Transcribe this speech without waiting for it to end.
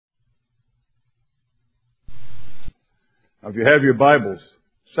Now, if you have your Bibles,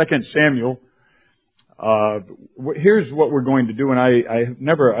 2 Samuel, here's what we're going to do, and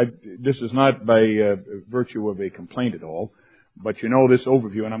this is not by virtue of a complaint at all, but you know this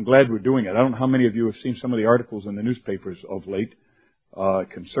overview, and I'm glad we're doing it. I don't know how many of you have seen some of the articles in the newspapers of late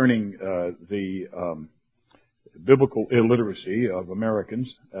concerning the biblical illiteracy of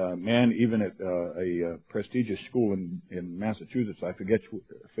Americans. Man, even at a prestigious school in Massachusetts, I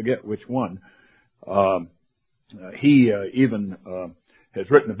forget which one, he even has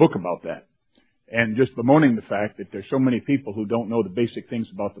written a book about that, and just bemoaning the fact that there's so many people who don't know the basic things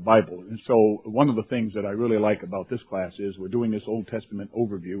about the Bible. And so one of the things that I really like about this class is we're doing this Old Testament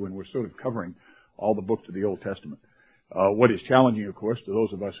overview, and we're sort of covering all the books of the Old Testament. What is challenging, of course, to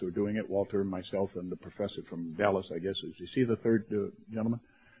those of us who are doing it, Walter, myself, and the professor from Dallas, I guess, is you see the third gentleman,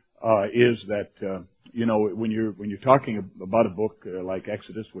 is that when you're talking about a book like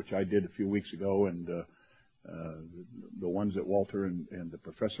Exodus, which I did a few weeks ago, and the ones that Walter and the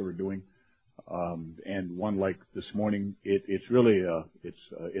professor are doing, and one like this morning, it's really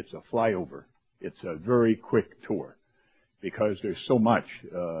it's a flyover. It's a very quick tour, because there's so much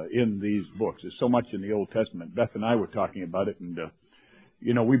in these books. There's so much in the Old Testament. Beth and I were talking about it, and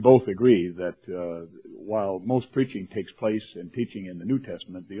we both agree that while most preaching takes place and teaching in the New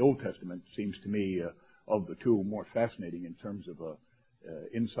Testament, the Old Testament seems to me of the two more fascinating in terms of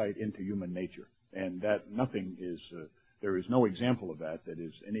insight into human nature, and that there is no example of that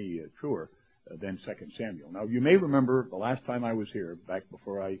is any truer than 2 Samuel. Now, you may remember the last time I was here, back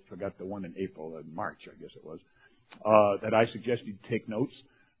before I forgot the one in March, I guess it was, that I suggested you take notes.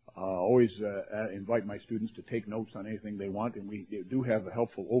 Always invite my students to take notes on anything they want, and we do have a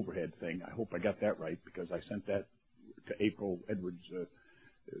helpful overhead thing. I hope I got that right, because I sent that to April Edwards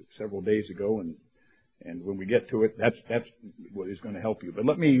several days ago, and when we get to it, that's what is going to help you. But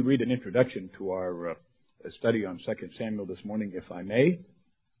let me read an introduction to our study on 2 Samuel this morning, if I may.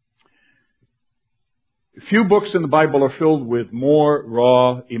 Few books in the Bible are filled with more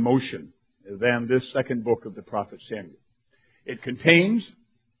raw emotion than this second book of the prophet Samuel. It contains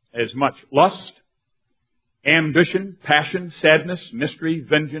as much lust, ambition, passion, sadness, mystery,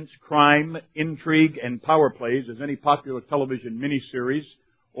 vengeance, crime, intrigue, and power plays as any popular television miniseries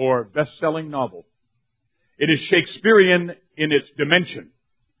or best-selling novel. It is Shakespearean in its dimension.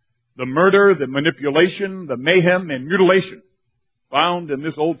 The murder, the manipulation, the mayhem, and mutilation found in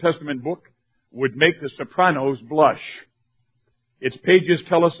this Old Testament book would make the Sopranos blush. Its pages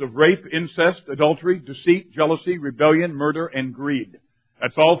tell us of rape, incest, adultery, deceit, jealousy, rebellion, murder, and greed.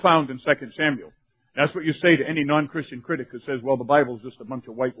 That's all found in 2 Samuel. That's what you say to any non-Christian critic who says, well, the Bible is just a bunch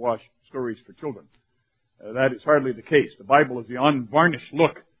of whitewashed stories for children. That is hardly the case. The Bible is the unvarnished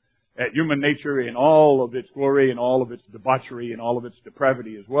look at human nature in all of its glory and all of its debauchery and all of its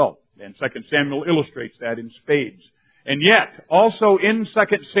depravity as well. And 2 Samuel illustrates that in spades. And yet, also in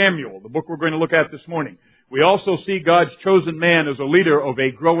 2 Samuel, the book we're going to look at this morning, we also see God's chosen man as a leader of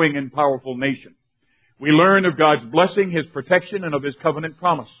a growing and powerful nation. We learn of God's blessing, His protection, and of His covenant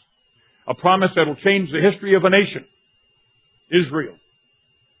promise. A promise that will change the history of a nation, Israel,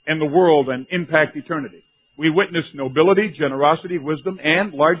 and the world, and impact eternity. We witness nobility, generosity, wisdom,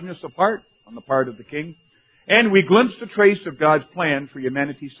 and largeness of heart on the part of the king. And we glimpse a trace of God's plan for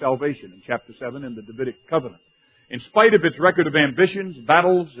humanity's salvation in chapter 7 in the Davidic covenant. In spite of its record of ambitions,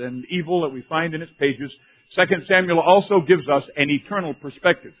 battles, and evil that we find in its pages, 2 Samuel also gives us an eternal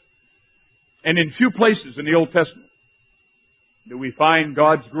perspective. And in few places in the Old Testament do we find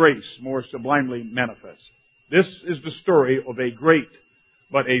God's grace more sublimely manifest. This is the story of a great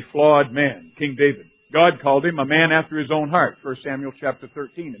but a flawed man, King David. God called him a man after His own heart, 1 Samuel chapter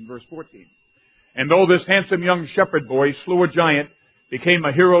 13 and verse 14. And though this handsome young shepherd boy slew a giant, became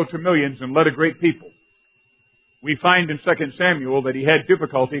a hero to millions, and led a great people, we find in 2 Samuel that he had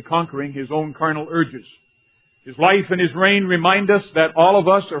difficulty conquering his own carnal urges. His life and his reign remind us that all of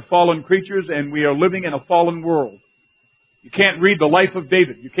us are fallen creatures, and we are living in a fallen world. You can't read the life of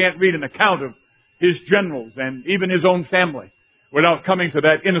David. You can't read an account of his generals and even his own family without coming to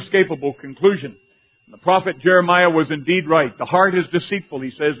that inescapable conclusion. The prophet Jeremiah was indeed right. The heart is deceitful,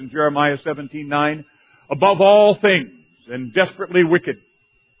 he says in Jeremiah 17:9, above all things, and desperately wicked.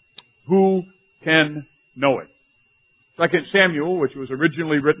 Who can know it? 2 Samuel, which was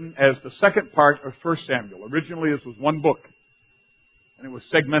originally written as the second part of 1 Samuel. Originally, this was one book, and it was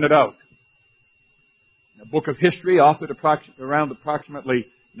segmented out. A book of history authored around approximately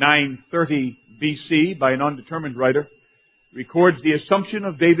 930 BC by an undetermined writer, records the assumption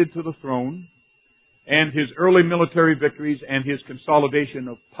of David to the throne and his early military victories and his consolidation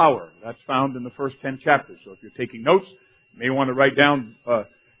of power. That's found in the first 10 chapters. So if you're taking notes, you may want to write down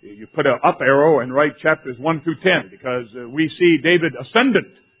You put an up arrow and write chapters 1 through 10 because we see David ascendant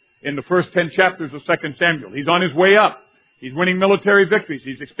in the first 10 chapters of 2 Samuel. He's on his way up. He's winning military victories.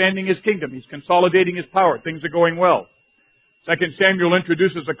 He's expanding his kingdom. He's consolidating his power. Things are going well. 2 Samuel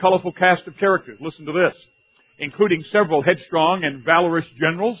introduces a colorful cast of characters. Listen to this. Including several headstrong and valorous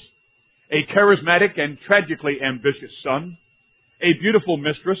generals, a charismatic and tragically ambitious son, a beautiful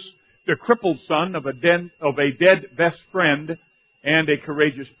mistress, the crippled son of a dead best friend, and a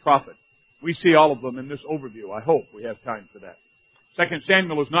courageous prophet. We see all of them in this overview. I hope we have time for that. 2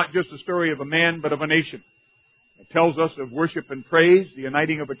 Samuel is not just a story of a man, but of a nation. It tells us of worship and praise, the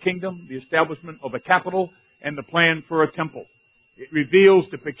uniting of a kingdom, the establishment of a capital, and the plan for a temple. It reveals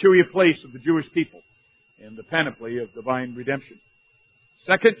the peculiar place of the Jewish people in the panoply of divine redemption.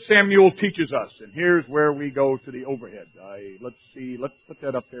 2 Samuel teaches us, and here's where we go to the overhead. Let's put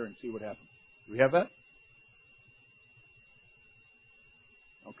that up there and see what happens. Do we have that?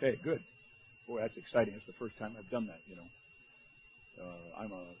 Okay, good. Boy, that's exciting. It's the first time I've done that, you know.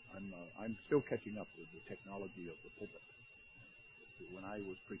 I'm still catching up with the technology of the pulpit. When I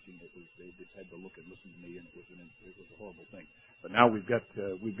was preaching, they just had to look and listen to me, and it was a horrible thing. But now we've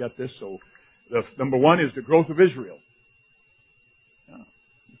got this. So, number one is the growth of Israel.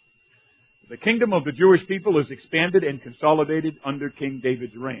 The kingdom of the Jewish people is expanded and consolidated under King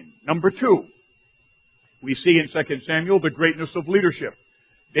David's reign. Number two, we see in 2 Samuel the greatness of leadership.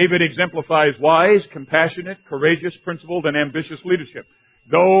 David exemplifies wise, compassionate, courageous, principled, and ambitious leadership.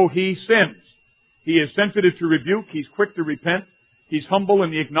 Though he sins, he is sensitive to rebuke, he's quick to repent, he's humble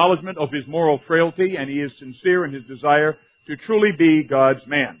in the acknowledgement of his moral frailty, and he is sincere in his desire to truly be God's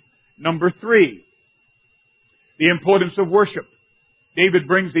man. Number three, the importance of worship. David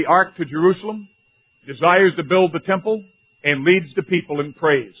brings the ark to Jerusalem, desires to build the temple, and leads the people in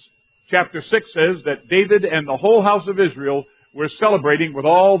praise. Chapter 6 says that David and the whole house of Israel were celebrating with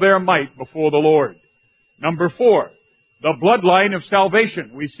all their might before the Lord. Number 4, the bloodline of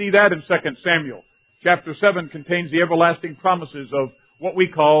salvation. We see that in 2 Samuel. Chapter 7 contains the everlasting promises of what we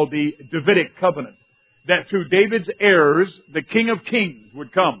call the Davidic covenant. That through David's heirs, the King of Kings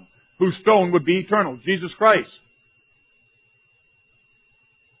would come, whose throne would be eternal, Jesus Christ.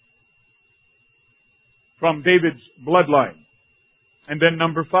 From David's bloodline. And then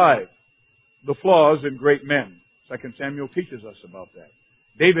number 5, the flaws in great men. 2 Samuel teaches us about that.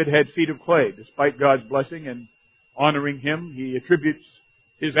 David had feet of clay. Despite God's blessing and honoring him, he attributes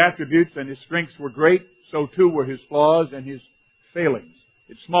his attributes and his strengths were great. So too were his flaws and his failings.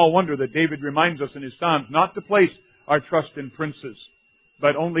 It's small wonder that David reminds us in his Psalms not to place our trust in princes,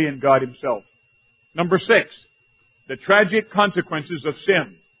 but only in God himself. Number 6, the tragic consequences of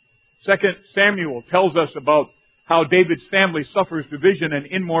sin. 2 Samuel tells us about how David's family suffers division and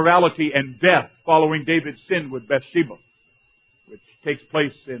immorality and death following David's sin with Bathsheba, which takes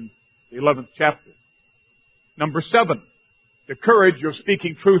place in the 11th chapter. Number 7, the courage of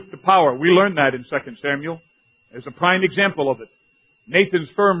speaking truth to power. We learn that in 2 Samuel as a prime example of it. Nathan's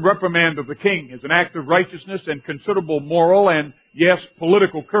firm reprimand of the king is an act of righteousness and considerable moral and, yes,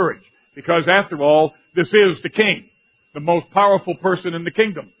 political courage. Because after all, this is the king, the most powerful person in the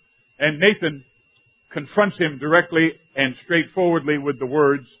kingdom. And Nathan confronts him directly and straightforwardly with the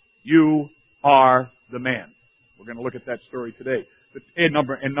words, "You are the man." We're going to look at that story today. And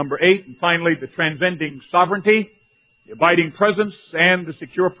number 8, and finally, the transcending sovereignty, the abiding presence, and the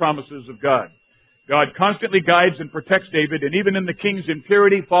secure promises of God. God constantly guides and protects David, and even in the king's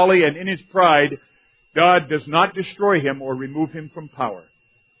impurity, folly, and in his pride, God does not destroy him or remove him from power.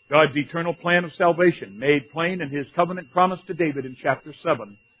 God's eternal plan of salvation, made plain in his covenant promise to David in chapter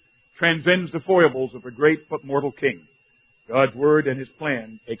 7, transcends the foibles of a great but mortal king. God's word and his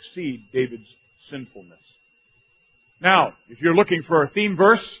plan exceed David's sinfulness. Now, if you're looking for a theme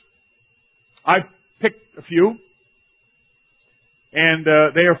verse, I've picked a few. And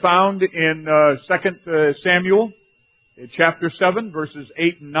they are found in 2 Samuel, in chapter 7, verses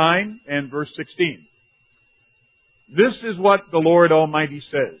 8 and 9, and verse 16. This is what the Lord Almighty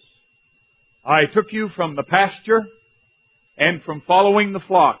says. I took you from the pasture and from following the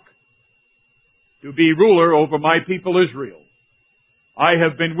flock to be ruler over my people Israel. I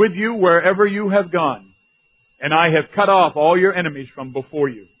have been with you wherever you have gone, and I have cut off all your enemies from before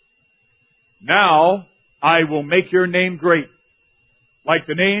you. Now I will make your name great, like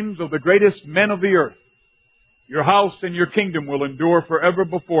the names of the greatest men of the earth. Your house and your kingdom will endure forever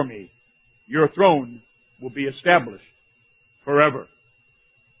before me. Your throne will be established forever.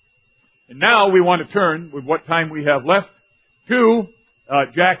 And now we want to turn, with what time we have left, to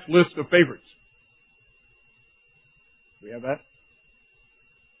Jack's list of favorites. We have that?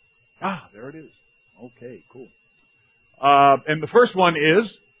 There it is. Okay, cool. And the first one is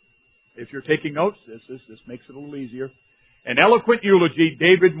If you're taking notes, this makes it a little easier. An eloquent eulogy,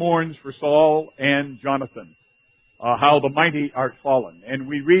 David mourns for Saul and Jonathan, how the mighty art fallen. And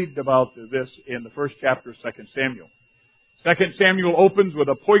we read about this in the first chapter of 2 Samuel. 2 Samuel opens with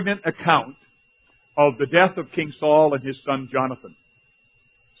a poignant account of the death of King Saul and his son Jonathan.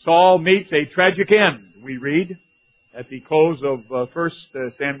 Saul meets a tragic end, we read, at the close of 1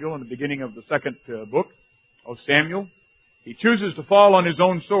 Samuel and the beginning of the second book of Samuel. He chooses to fall on his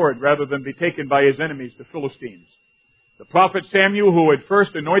own sword rather than be taken by his enemies, the Philistines. The prophet Samuel, who had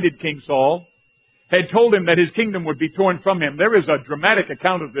first anointed King Saul, had told him that his kingdom would be torn from him. There is a dramatic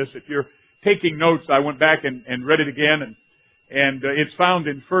account of this. If you're taking notes, I went back and read it again, and it's found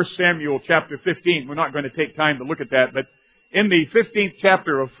in 1 Samuel chapter 15. We're not going to take time to look at that, but in the 15th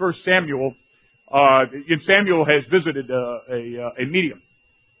chapter of 1 Samuel, Samuel has visited a medium.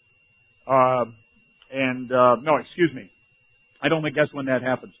 Excuse me. I don't think that's when that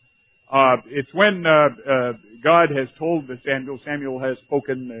happens. It's when God has told Samuel. Samuel has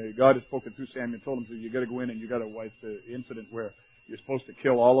spoken. God has spoken through Samuel. Told him, "You got to go in and you got to wipe the incident where you're supposed to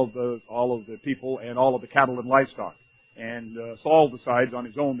kill all of the people and all of the cattle and livestock." And Saul decides on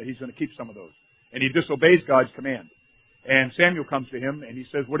his own that he's going to keep some of those, and he disobeys God's command. And Samuel comes to him and he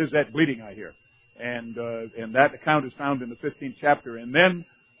says, "What is that bleating I hear?" And that account is found in the 15th chapter. And then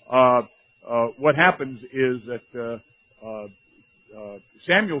what happens is that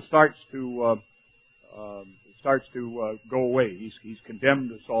Samuel starts to go away. He's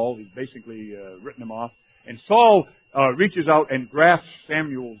condemned Saul. He's basically written him off. And Saul reaches out and grasps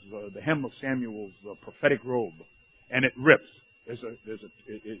the hem of Samuel's prophetic robe, and it rips.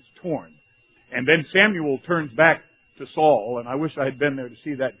 It's torn. And then Samuel turns back to Saul, and I wish I had been there to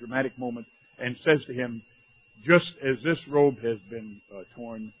see that dramatic moment, and says to him, "Just as this robe has been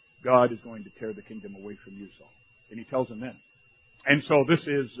torn, God is going to tear the kingdom away from you, Saul." And he tells him then. And so this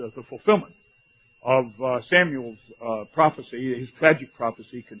is the fulfillment of Samuel's prophecy, his tragic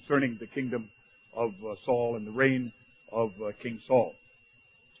prophecy concerning the kingdom of Saul and the reign of King Saul.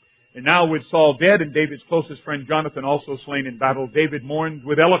 And now with Saul dead and David's closest friend Jonathan also slain in battle, David mourned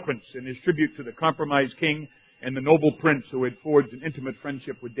with eloquence in his tribute to the compromised king and the noble prince who had forged an intimate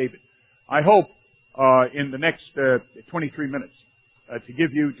friendship with David. I hope in the next 23 minutes to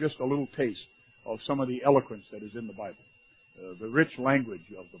give you just a little taste of some of the eloquence that is in the Bible. The rich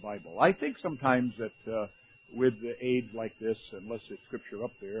language of the Bible. I think sometimes that with the age like this, unless it's Scripture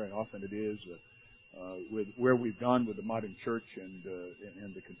up there, and often it is, with where we've gone with the modern church and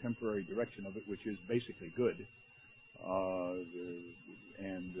the contemporary direction of it, which is basically good,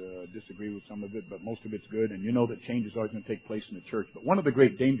 and disagree with some of it, but most of it's good. And you know that change is always going to take place in the church. But one of the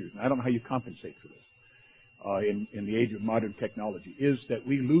great dangers, and I don't know how you compensate for this in the age of modern technology, is that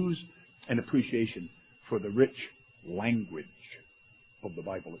we lose an appreciation for the rich language of the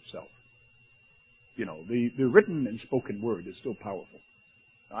Bible itself. You know, the written and spoken word is still powerful.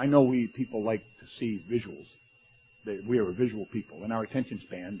 I know we people like to see visuals. We are a visual people, and our attention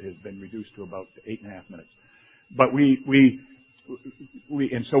span has been reduced to about 8.5 minutes. But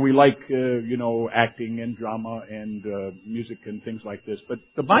so we like acting and drama and music and things like this. But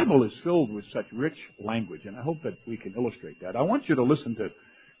the Bible is filled with such rich language, and I hope that we can illustrate that. I want you to listen to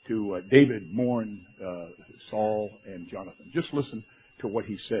David mourn Saul and Jonathan. Just listen to what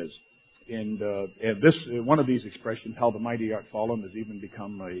he says. And this one of these expressions, "How the mighty art fallen," has even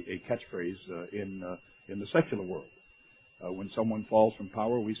become a catchphrase in the secular world. When someone falls from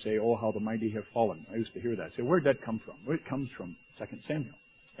power, we say, "Oh, how the mighty have fallen." I used to hear that. I say, where'd that come from? Well, it comes from 2 Samuel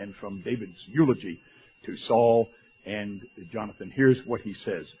and from David's eulogy to Saul and Jonathan. Here's what he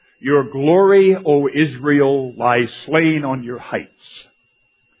says: "Your glory, O Israel, lies slain on your heights.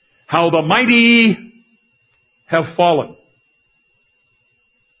 How the mighty have fallen."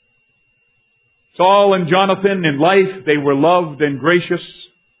 Saul and Jonathan, in life they were loved and gracious,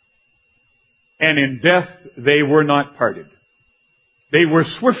 and in death they were not parted. They were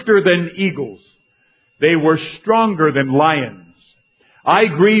swifter than eagles. They were stronger than lions. I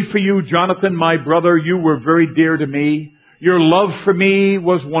grieve for you, Jonathan, my brother. You were very dear to me. Your love for me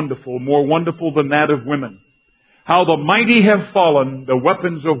was wonderful, more wonderful than that of women. How the mighty have fallen, the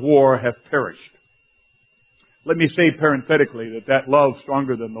weapons of war have perished. Let me say parenthetically that love,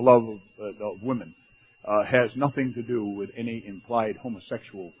 stronger than the love of women, has nothing to do with any implied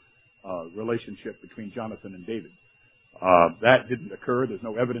homosexual relationship between Jonathan and David. That didn't occur. There's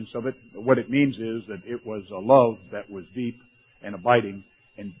no evidence of it. What it means is that it was a love that was deep and abiding,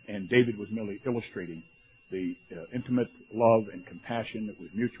 and David was merely illustrating the intimate love and compassion that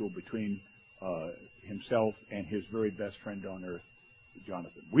was mutual between himself and his very best friend on earth,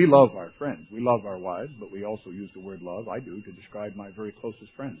 Jonathan. We love our friends. We love our wives, but we also use the word love, I do, to describe my very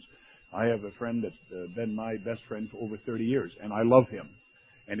closest friends. I have a friend that's been my best friend for over 30 years, and I love him,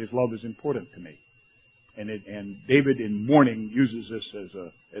 and his love is important to me. And David in mourning uses this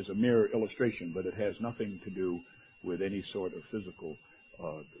as a mere illustration, but it has nothing to do with any sort of physical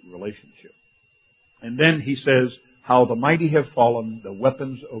relationship. And then he says, how the mighty have fallen, the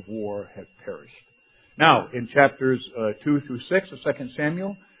weapons of war have perished. Now, in chapters 2 through 6 of 2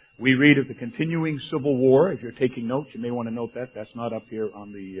 Samuel, we read of the continuing civil war. If you're taking notes, you may want to note that. That's not up here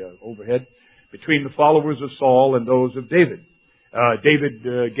on the overhead. Between the followers of Saul and those of David. David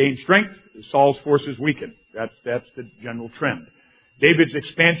gained strength. Saul's forces weakened. That's the general trend. David's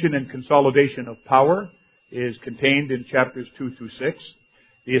expansion and consolidation of power is contained in chapters 2 through 6.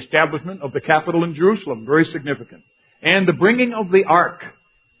 The establishment of the capital in Jerusalem, very significant. And the bringing of the ark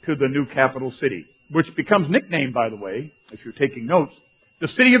to the new capital city, which becomes nicknamed, by the way, if you're taking notes, the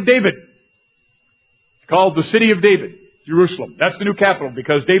city of David. It's called the city of David, Jerusalem. That's the new capital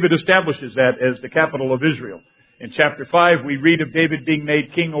because David establishes that as the capital of Israel. In chapter 5, we read of David being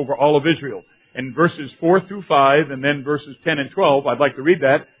made king over all of Israel. In verses 4 through 5 and then verses 10 and 12, I'd like to read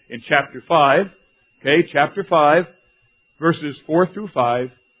that in chapter 5. Okay, chapter 5, verses 4 through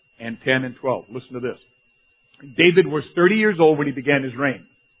 5 and 10 and 12. Listen to this. David was 30 years old when he began his reign.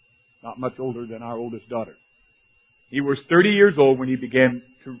 Not much older than our oldest daughter. He was 30 years old when he began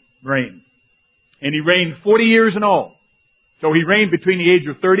to reign. And he reigned 40 years in all. So he reigned between the age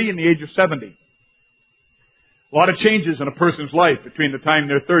of 30 and the age of 70. A lot of changes in a person's life between the time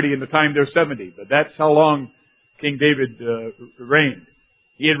they're 30 and the time they're 70. But that's how long King David reigned.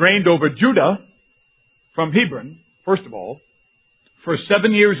 He had reigned over Judah from Hebron, first of all, for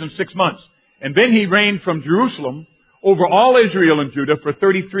 7 years and 6 months. And then he reigned from Jerusalem over all Israel and Judah for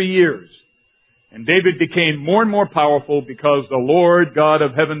 33 years. And David became more and more powerful because the Lord God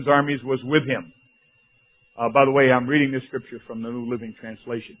of heaven's armies was with him. By the way, I'm reading this scripture from the New Living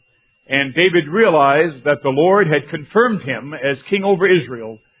Translation. And David realized that the Lord had confirmed him as king over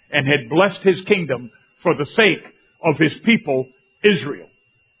Israel and had blessed his kingdom for the sake of his people, Israel.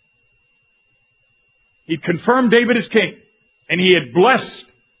 He confirmed David as king, and he had blessed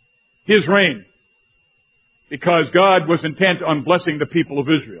his reign because God was intent on blessing the people of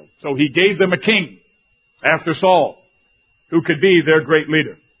Israel. So he gave them a king after Saul who could be their great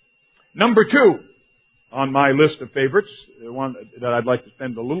leader. Number 2 on my list of favorites, the one that I'd like to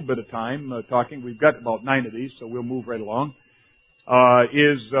spend a little bit of time talking, we've got about 9 of these, so we'll move right along,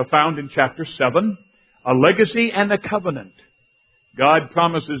 is found in chapter 7, a legacy and a covenant. God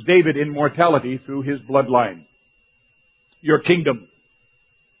promises David immortality through his bloodline. Your kingdom.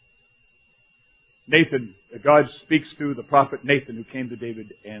 Nathan, God speaks through the prophet Nathan who came to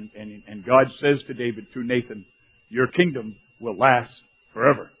David, and God says to David through Nathan, your kingdom will last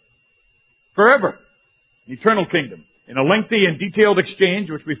forever. Forever. An eternal kingdom. In a lengthy and detailed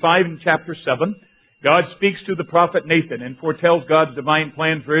exchange, which we find in chapter 7, God speaks to the prophet Nathan and foretells God's divine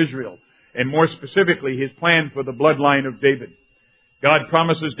plan for Israel, and more specifically, his plan for the bloodline of David. God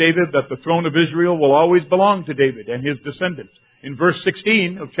promises David that the throne of Israel will always belong to David and his descendants. In verse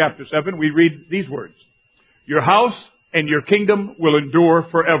 16 of chapter 7, we read these words, your house and your kingdom will endure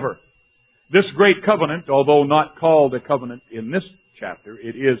forever. This great covenant, although not called a covenant in this chapter,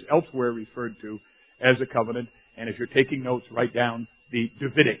 it is elsewhere referred to as a covenant. And if you're taking notes, write down the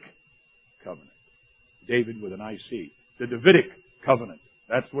Davidic covenant. David with an I-C. The Davidic covenant.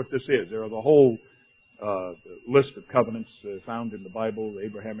 That's what this is. There are the whole list of covenants found in the Bible, the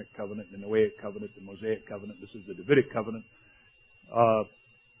Abrahamic covenant, the Noahic covenant, the Mosaic covenant. This is the Davidic covenant. And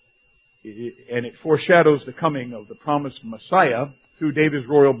it foreshadows the coming of the promised Messiah through David's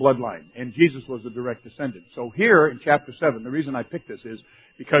royal bloodline. And Jesus was a direct descendant. So here in chapter 7, the reason I picked this is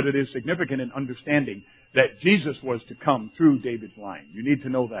because it is significant in understanding that Jesus was to come through David's line. You need to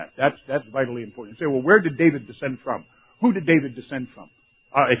know that. That's vitally important. You say, well, where did David descend from? Who did David descend from?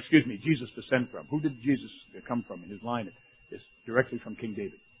 Jesus descend from. Who did Jesus come from in his line? It's directly from King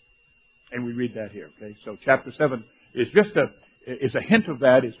David. And we read that here, okay? So chapter 7 is just a hint of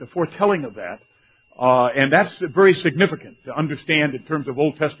that, is the foretelling of that. And that's very significant to understand in terms of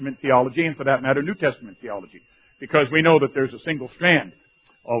Old Testament theology and, for that matter, New Testament theology. Because we know that there's a single strand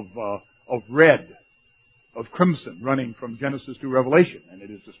of red, of crimson running from Genesis to Revelation. And it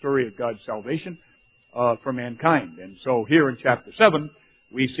is the story of God's salvation for mankind. And so here in chapter 7,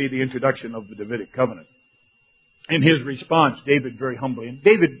 we see the introduction of the Davidic covenant. In his response, David very humbly, and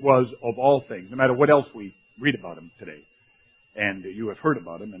David was, of all things, no matter what else we read about him today, and you have heard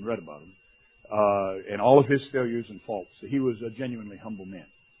about him and read about him, and all of his failures and faults, he was a genuinely humble man.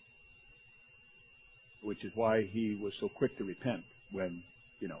 Which is why he was so quick to repent when,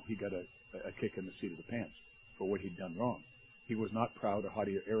 he got a kick in the seat of the pants for what he'd done wrong. He was not proud or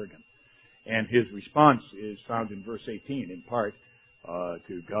haughty or arrogant. And his response is found in verse 18, in part,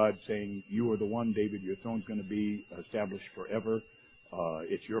 to God saying, "You are the one, David, your throne's going to be established forever.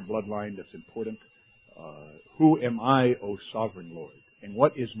 It's your bloodline that's important. Who am I, O sovereign Lord? And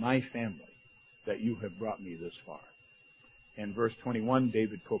what is my family that you have brought me this far?" And verse 21,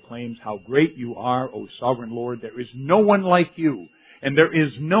 David proclaims, "How great you are, O sovereign Lord. There is no one like you, and there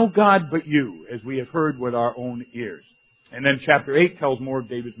is no God but you, as we have heard with our own ears." And then chapter 8 tells more of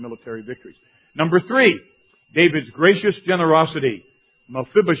David's military victories. Number 3, David's gracious generosity.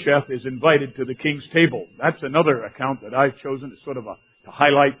 Mephibosheth is invited to the king's table. That's another account that I've chosen to sort of to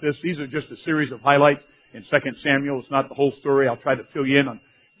highlight this. These are just a series of highlights in 2 Samuel. It's not the whole story. I'll try to fill you in on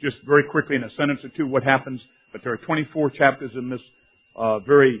just very quickly in a sentence or two what happens. But there are 24 chapters in this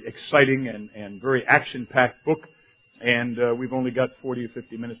very exciting and very action-packed book. And we've only got 40 or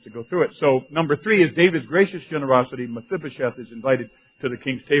 50 minutes to go through it. So number 3 is David's gracious generosity. Mephibosheth is invited to the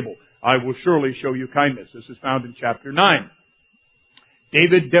king's table. "I will surely show you kindness." This is found in chapter 9.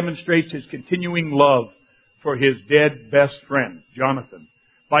 David demonstrates his continuing love for his dead best friend, Jonathan,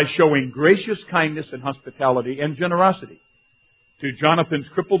 by showing gracious kindness and hospitality and generosity to Jonathan's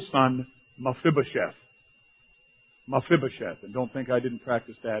crippled son, Mephibosheth. Mephibosheth. And don't think I didn't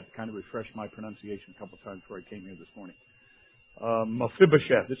practice that, kind of refresh my pronunciation a couple of times before I came here this morning.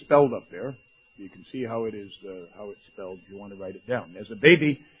 Mephibosheth. It's spelled up there. You can see how it is, how it's spelled if you want to write it down. As a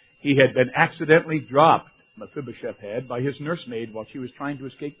baby, he had been accidentally dropped, Mephibosheth had, by his nursemaid while she was trying to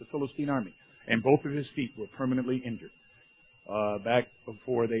escape the Philistine army. And both of his feet were permanently injured. Back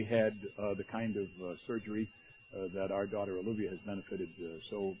before they had the kind of surgery that our daughter Olivia has benefited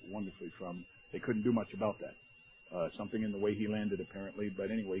so wonderfully from, they couldn't do much about that. Something in the way he landed, apparently.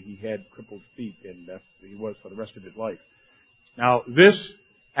 But anyway, he had crippled feet, and that's he was for the rest of his life. Now, this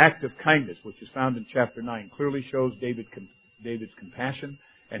act of kindness, which is found in chapter 9, clearly shows David's compassion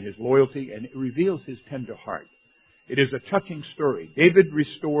and his loyalty, and it reveals his tender heart. It is a touching story. David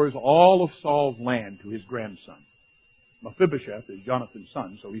restores all of Saul's land to his grandson. Mephibosheth is Jonathan's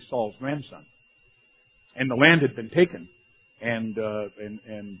son, so he's Saul's grandson. And the land had been taken, and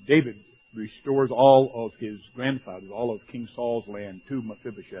David restores all of his grandfather's, all of King Saul's land to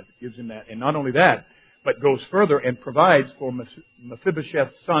Mephibosheth. Gives him that. And not only that, but goes further and provides for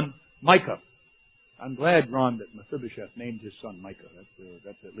Mephibosheth's son, Micah. I'm glad, Ron, that Mephibosheth named his son Micah.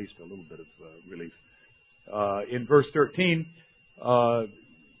 That's at least a little bit of relief. In verse 13,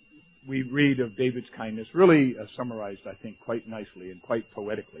 we read of David's kindness, really summarized, I think, quite nicely and quite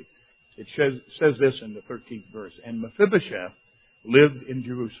poetically. It says this in the 13th verse, "And Mephibosheth lived in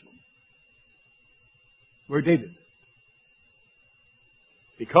Jerusalem." Where David?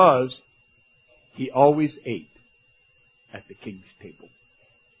 Because he always ate at the king's table.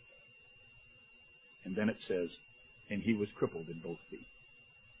 And then it says, "And he was crippled in both feet."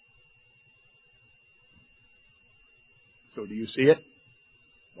 So do you see it?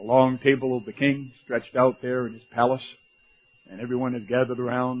 The long table of the king stretched out there in his palace, and everyone is gathered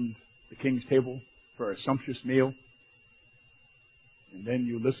around the king's table for a sumptuous meal. And then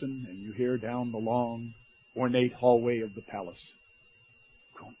you listen and you hear down the long, ornate hallway of the palace,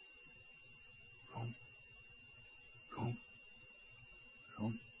 "Come, come, come,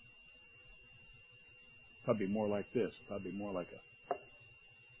 come." Probably more like this. Probably more like a...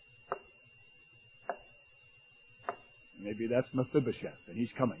 Maybe that's Mephibosheth, and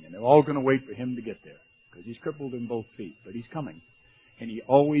he's coming. And they're all going to wait for him to get there, because he's crippled in both feet. But he's coming. And he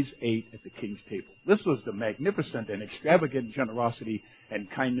always ate at the king's table. This was the magnificent and extravagant generosity and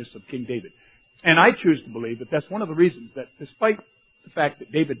kindness of King David. And I choose to believe that that's one of the reasons that despite the fact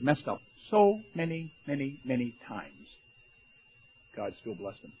that David messed up so many, many, many times, God still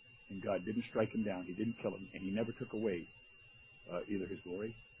blessed him. And God didn't strike him down. He didn't kill him. And he never took away either his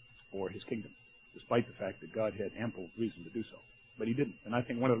glory or his kingdom, despite the fact that God had ample reason to do so. But he didn't. And I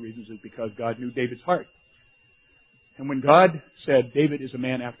think one of the reasons is because God knew David's heart. And when God said, "David is a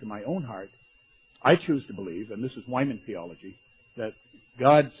man after my own heart," I choose to believe, and this is Wyman theology, that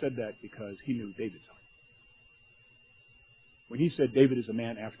God said that because he knew David's heart. When he said, "David is a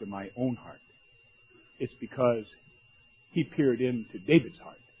man after my own heart," it's because he peered into David's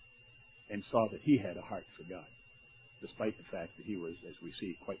heart and saw that he had a heart for God, despite the fact that he was, as we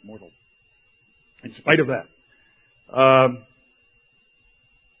see, quite mortal. In spite of that,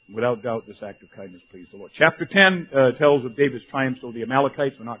 without doubt, this act of kindness pleased the Lord. Chapter 10 tells of David's triumphs over the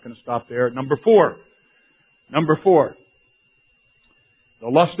Amalekites. We're not going to stop there. Number four. The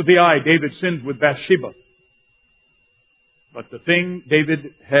lust of the eye. David sins with Bathsheba. But the thing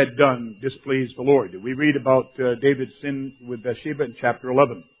David had done displeased the Lord. We read about David's sin with Bathsheba in chapter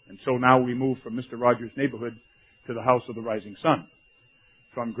 11. And so now we move from Mr. Rogers' neighborhood to the house of the rising sun.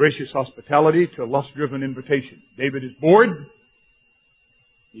 from gracious hospitality to lust-driven invitation. David is bored.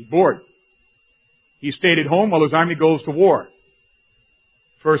 He's bored. He stayed at home while his army goes to war.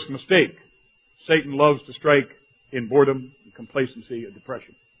 First mistake. Satan loves to strike in boredom, complacency, and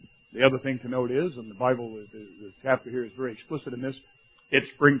depression. The other thing to note is, and the Bible, the chapter here is very explicit in this, it's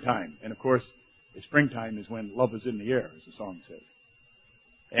springtime. And of course, the springtime is when love is in the air, as the song says.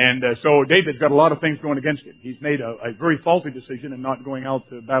 And so David's got a lot of things going against him. He's made a very faulty decision in not going out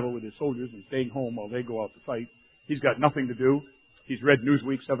to battle with his soldiers and staying home while they go out to fight. He's got nothing to do. He's read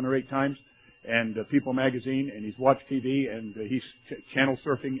Newsweek 7 or 8 times, and People magazine, and he's watched TV, and he's channel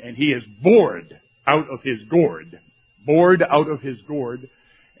surfing, and he is bored out of his gourd. Bored out of his gourd.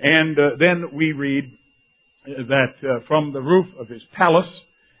 And then we read that from the roof of his palace,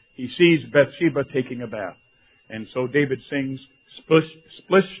 he sees Bathsheba taking a bath. And so David sings, splish,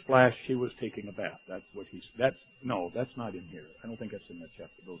 splish, splash, she was taking a bath. That's what that's not in here. I don't think that's in that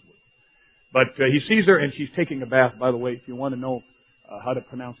chapter, those words. But he sees her and she's taking a bath. By the way, if you want to know how to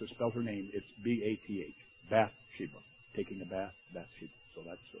pronounce or spell her name, it's B-A-T-H, Bathsheba. Taking a bath, Bathsheba. So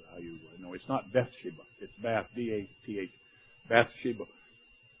that's how you know. It's not Bathsheba. It's Bath, B-A-T-H, Bathsheba.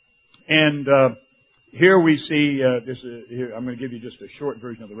 And here we see, here I'm going to give you just a short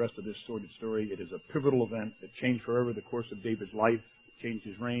version of the rest of this sordid story. It is a pivotal event that changed forever the course of David's life, changed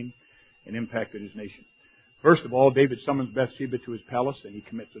his reign, and impacted his nation. First of all, David summons Bathsheba to his palace, and he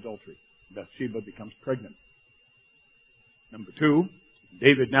commits adultery. Bathsheba becomes pregnant. Number 2,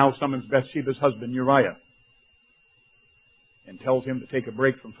 David now summons Bathsheba's husband, Uriah, and tells him to take a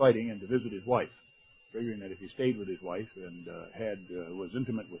break from fighting and to visit his wife, figuring that if he stayed with his wife and was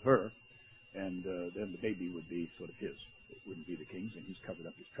intimate with her, and then the baby would be sort of his. It wouldn't be the king's, and he's covered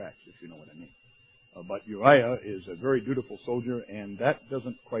up his tracks, if you know what I mean. But Uriah is a very dutiful soldier, and that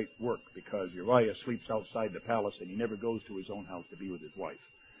doesn't quite work because Uriah sleeps outside the palace, and he never goes to his own house to be with his wife.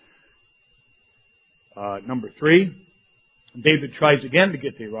 Number 3, David tries again to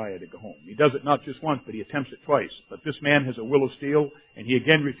get Uriah to go home. He does it not just once, but he attempts it twice. But this man has a will of steel, and he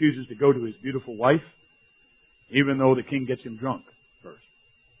again refuses to go to his beautiful wife, even though the king gets him drunk first.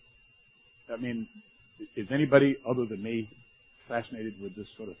 I mean, is anybody other than me fascinated with this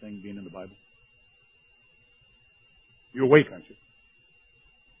sort of thing being in the Bible? You're awake, aren't you?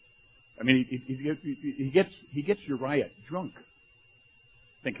 I mean, he gets Uriah drunk,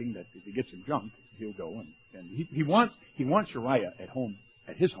 thinking that if he gets him drunk, he'll go and he wants Uriah at home,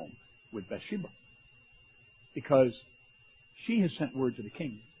 at his home, with Bathsheba, because she has sent word to the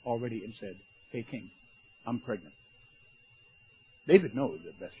king already and said, "Hey, king, I'm pregnant." David knows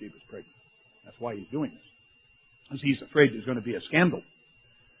that Bathsheba's pregnant. That's why he's doing this, because he's afraid there's going to be a scandal.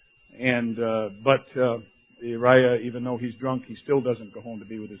 And but Uriah, even though he's drunk, he still doesn't go home to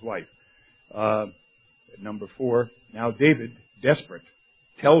be with his wife. Number 4, now David, desperate,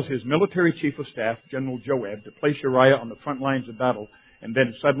 tells his military chief of staff, General Joab, to place Uriah on the front lines of battle and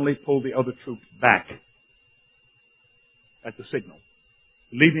then suddenly pull the other troops back at the signal,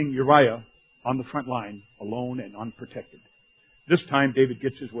 leaving Uriah on the front line alone and unprotected. This time David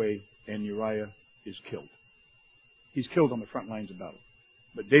gets his way and Uriah is killed. He's killed on the front lines of battle.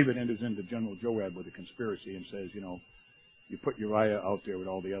 But David enters into General Joab with a conspiracy and says, you put Uriah out there with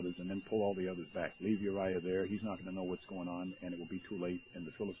all the others and then pull all the others back. Leave Uriah there. He's not going to know what's going on, and it will be too late, and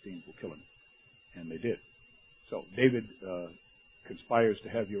the Philistines will kill him. And they did. So David conspires to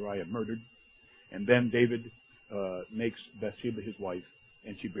have Uriah murdered, and then David makes Bathsheba his wife,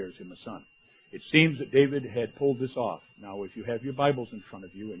 and she bears him a son. It seems that David had pulled this off. Now, if you have your Bibles in front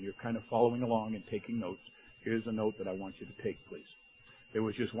of you and you're kind of following along and taking notes, here's a note that I want you to take, please. There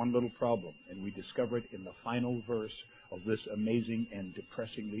was just one little problem, and we discover it in the final verse of this amazing and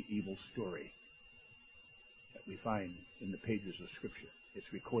depressingly evil story that we find in the pages of Scripture.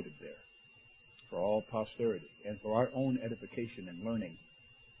 It's recorded there for all posterity and for our own edification and learning.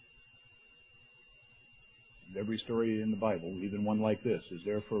 And every story in the Bible, even one like this, is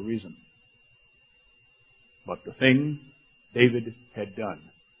there for a reason. But the thing David had done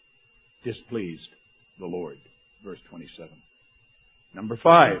displeased the Lord. Verse 27. Number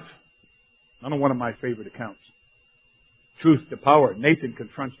 5, another one of my favorite accounts. Truth to power. Nathan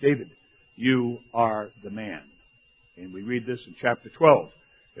confronts David. You are the man. And we read this in chapter 12.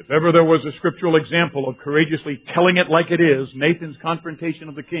 If ever there was a scriptural example of courageously telling it like it is, Nathan's confrontation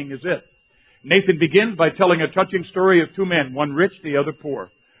of the king is it. Nathan begins by telling a touching story of 2 men, one rich, the other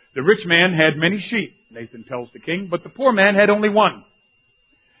poor. The rich man had many sheep, Nathan tells the king, but the poor man had only one.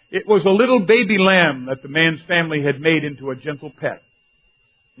 It was a little baby lamb that the man's family had made into a gentle pet.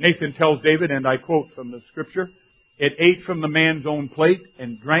 Nathan tells David, and I quote from the scripture, "It ate from the man's own plate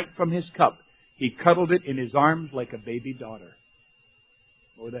and drank from his cup. He cuddled it in his arms like a baby daughter."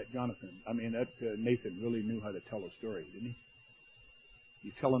 Oh, that Jonathan. I mean, that Nathan really knew how to tell a story, didn't he?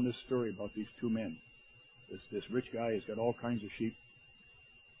 He's telling this story about these two men. This rich guy has got all kinds of sheep.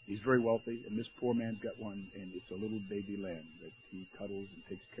 He's very wealthy, and this poor man's got one, and it's a little baby lamb that he cuddles and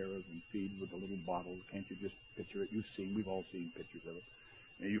takes care of and feeds with a little bottle. Can't you just picture it? We've all seen pictures of it.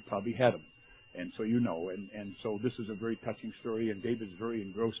 And you've probably had them. And so you know. And so this is a very touching story, and David's very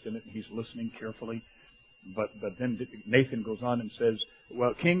engrossed in it, and he's listening carefully. But then Nathan goes on and says,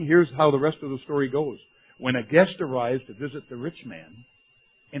 well, King, here's how the rest of the story goes. When a guest arrives to visit the rich man,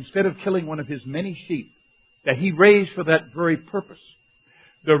 instead of killing one of his many sheep that he raised for that very purpose,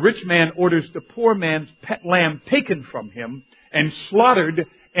 the rich man orders the poor man's pet lamb taken from him and slaughtered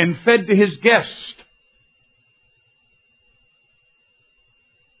and fed to his guest.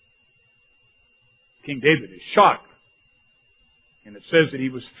 King David is shocked. And it says that he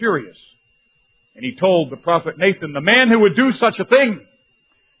was furious. And he told the prophet Nathan, the man who would do such a thing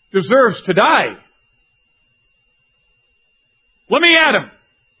deserves to die. Let me at him.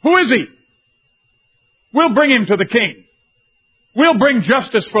 Who is he? We'll bring him to the king. We'll bring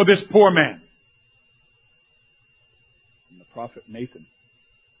justice for this poor man. And the prophet Nathan,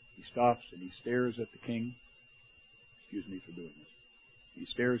 he stops and he stares at the king. Excuse me for doing this. He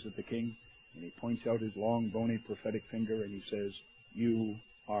stares at the king and he points out his long, bony, prophetic finger and he says, you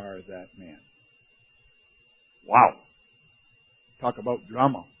are that man. Wow. Talk about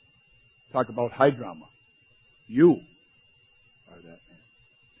drama. Talk about high drama. You are that man.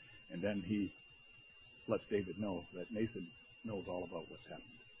 And then he lets David know that Nathan knows all about what's happened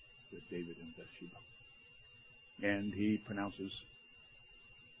with David and Bathsheba. And he pronounces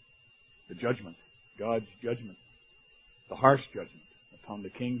the judgment, God's judgment, the harsh judgment upon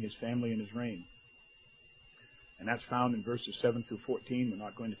the king, his family, and his reign. And that's found in verses 7 through 14. We're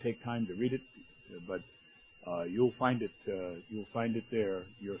not going to take time to read it, but you'll find it there.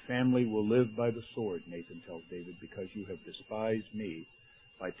 Your family will live by the sword, Nathan tells David, because you have despised me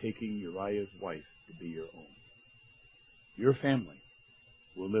by taking Uriah's wife to be your own. Your family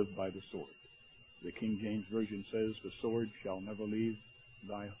will live by the sword. The King James Version says, the sword shall never leave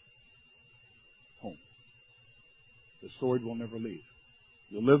thy home. The sword will never leave.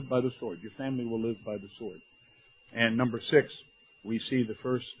 You'll live by the sword. Your family will live by the sword. And number 6, we see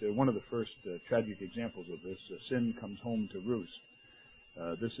one of the first tragic examples of this. Sin comes home to roost.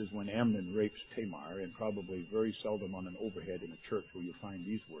 This is when Amnon rapes Tamar, and probably very seldom on an overhead in a church will you find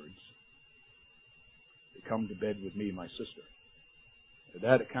these words. Come to bed with me, my sister.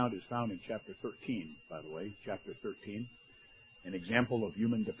 That account is found in chapter 13, by the way, chapter 13. An example of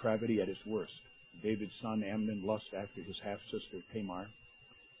human depravity at its worst. David's son Amnon lusts after his half-sister Tamar.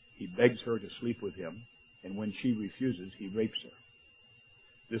 He begs her to sleep with him, and when she refuses, he rapes her.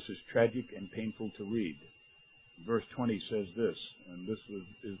 This is tragic and painful to read. Verse 20 says this, and this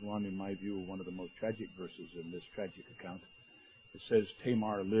is one, in my view, one of the most tragic verses in this tragic account. It says,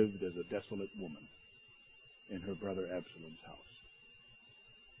 Tamar lived as a desolate woman in her brother Absalom's house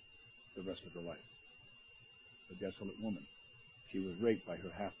the rest of her life. A desolate woman. She was raped by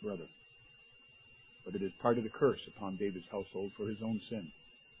her half-brother. But it is part of the curse upon David's household for his own sin.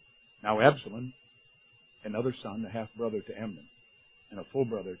 Now Absalom, another son, a half-brother to Amnon, and a full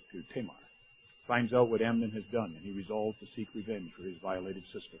brother to Tamar, finds out what Amnon has done, and he resolves to seek revenge for his violated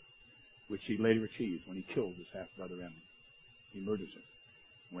sister, which he later achieves when he kills his half-brother Amnon. He murders her.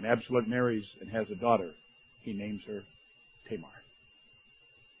 When Absalom marries and has a daughter, he names her Tamar.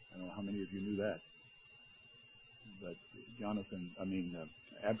 I don't know how many of you knew that. But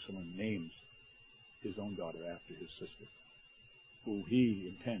Absalom names his own daughter after his sister, who he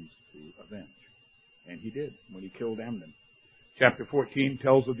intends to avenge. And he did when he killed Amnon. Chapter 14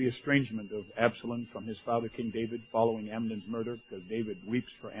 tells of the estrangement of Absalom from his father, King David, following Amnon's murder, because David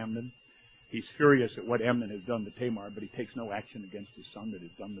weeps for Amnon. He's furious at what Amnon has done to Tamar, but he takes no action against his son that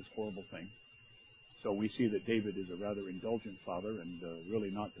has done this horrible thing. So we see that David is a rather indulgent father and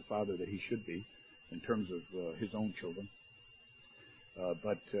really not the father that he should be in terms of his own children.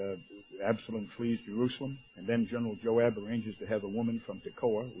 But Absalom flees Jerusalem, and then General Joab arranges to have a woman from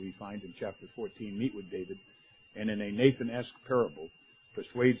Tekoa, we find in chapter 14, meet with David, and in a Nathan-esque parable,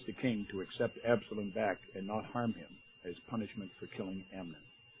 persuades the king to accept Absalom back and not harm him as punishment for killing Amnon.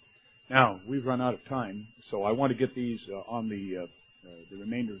 Now, we've run out of time, so I want to get these on the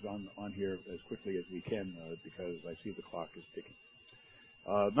remainders on here as quickly as we can because I see the clock is ticking.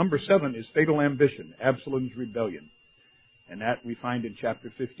 Number 7 is fatal ambition, Absalom's rebellion. And that we find in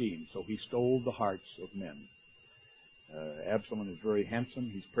chapter 15. So he stole the hearts of men. Absalom is very handsome.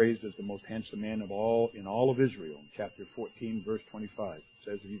 He's praised as the most handsome man in all of Israel. In chapter 14, verse 25. It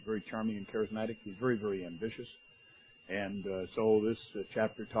says that he's very charming and charismatic. He's very, very ambitious. And so this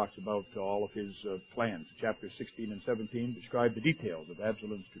chapter talks about all of his plans. Chapters 16 and 17 describe the details of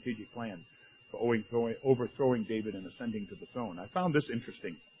Absalom's strategic plan for overthrowing David and ascending to the throne. I found this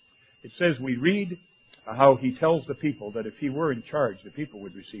interesting. It says we read how he tells the people that if he were in charge, the people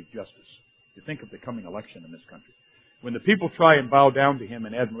would receive justice. You think of the coming election in this country. When the people try and bow down to him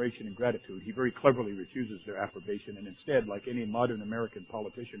in admiration and gratitude, he very cleverly refuses their approbation, and instead, like any modern American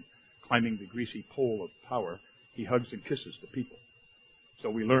politician climbing the greasy pole of power, he hugs and kisses the people. So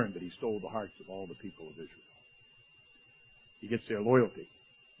we learn that he stole the hearts of all the people of Israel. He gets their loyalty.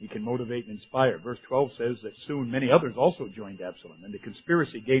 He can motivate and inspire. Verse 12 says that soon many others also joined Absalom, and the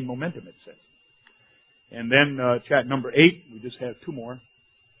conspiracy gained momentum, it says. And then number 8, we just have 2 more.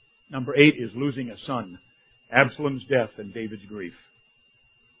 Number 8 is losing a son. Absalom's death and David's grief.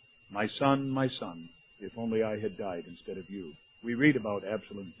 My son, if only I had died instead of you. We read about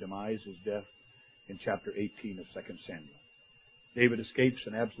Absalom's demise, his death, in chapter 18 of 2 Samuel. David escapes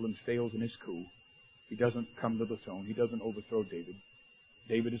and Absalom fails in his coup. He doesn't come to the throne. He doesn't overthrow David.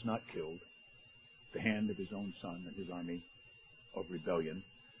 David is not killed at the hand of his own son and his army of rebellion.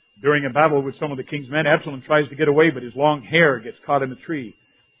 During a battle with some of the king's men, Absalom tries to get away, but his long hair gets caught in a tree,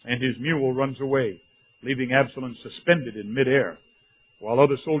 and his mule runs away, leaving Absalom suspended in midair. While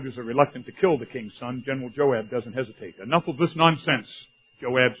other soldiers are reluctant to kill the king's son, General Joab doesn't hesitate. Enough of this nonsense,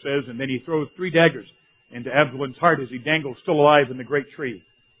 Joab says, and then he throws 3 daggers into Absalom's heart as he dangles still alive in the great tree.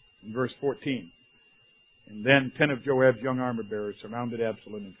 In verse 14. And then 10 of Joab's young armor bearers surrounded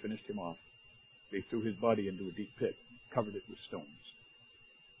Absalom and finished him off. They threw his body into a deep pit, covered it with stones.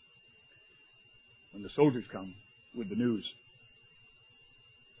 When the soldiers come with the news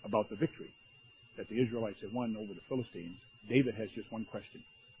about the victory that the Israelites have won over the Philistines, David has just one question.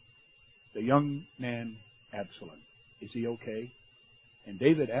 The young man Absalom, is he okay? And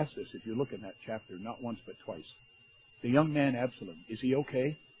David asks this, if you look in that chapter, not once but twice. The young man Absalom, is he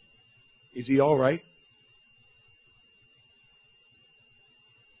okay? Is he all right?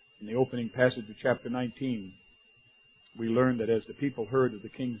 In the opening passage of chapter 19, we learn that as the people heard of the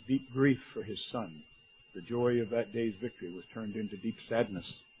king's deep grief for his son, the joy of that day's victory was turned into deep sadness.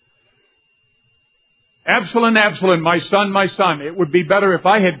 Absalom, Absalom, my son, it would be better if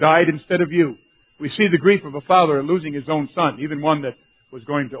I had died instead of you. We see the grief of a father in losing his own son, even one that was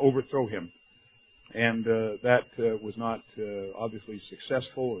going to overthrow him. And that was not obviously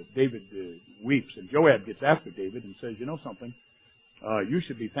successful. David weeps, and Joab gets after David and says, you know something? You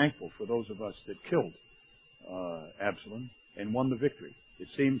should be thankful for those of us that killed Absalom and won the victory. It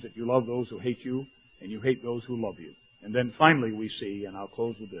seems that you love those who hate you, and you hate those who love you. And then finally we see, and I'll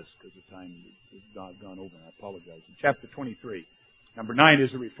close with this because the time has gone over, and I apologize. In chapter 23, number 9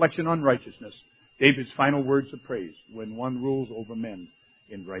 is a reflection on righteousness. David's final words of praise when one rules over men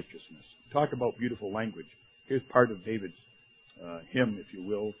in righteousness. Talk about beautiful language. Here's part of David's hymn, if you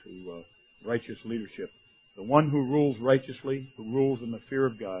will, to righteous leadership. The one who rules righteously, who rules in the fear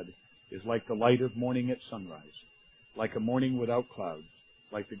of God, is like the light of morning at sunrise, like a morning without clouds,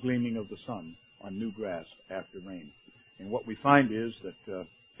 like the gleaming of the sun on new grass after rain. And what we find is that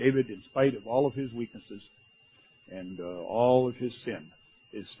David, in spite of all of his weaknesses and all of his sin,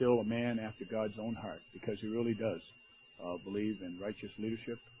 is still a man after God's own heart, because he really does believe in righteous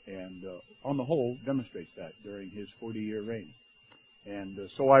leadership, and on the whole demonstrates that during his 40-year reign. And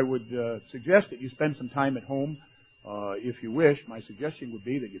so I would suggest that you spend some time at home. If you wish, my suggestion would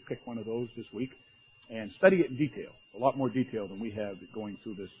be that you pick one of those this week and study it in detail, a lot more detail than we have going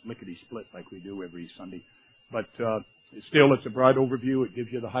through this lickety-split like we do every Sunday. But still, it's a broad overview. It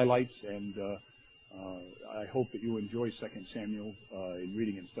gives you the highlights, and I hope that you enjoy 2 Samuel in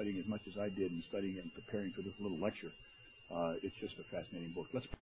reading and studying as much as I did in studying and preparing for this little lecture. It's just a fascinating book. Let's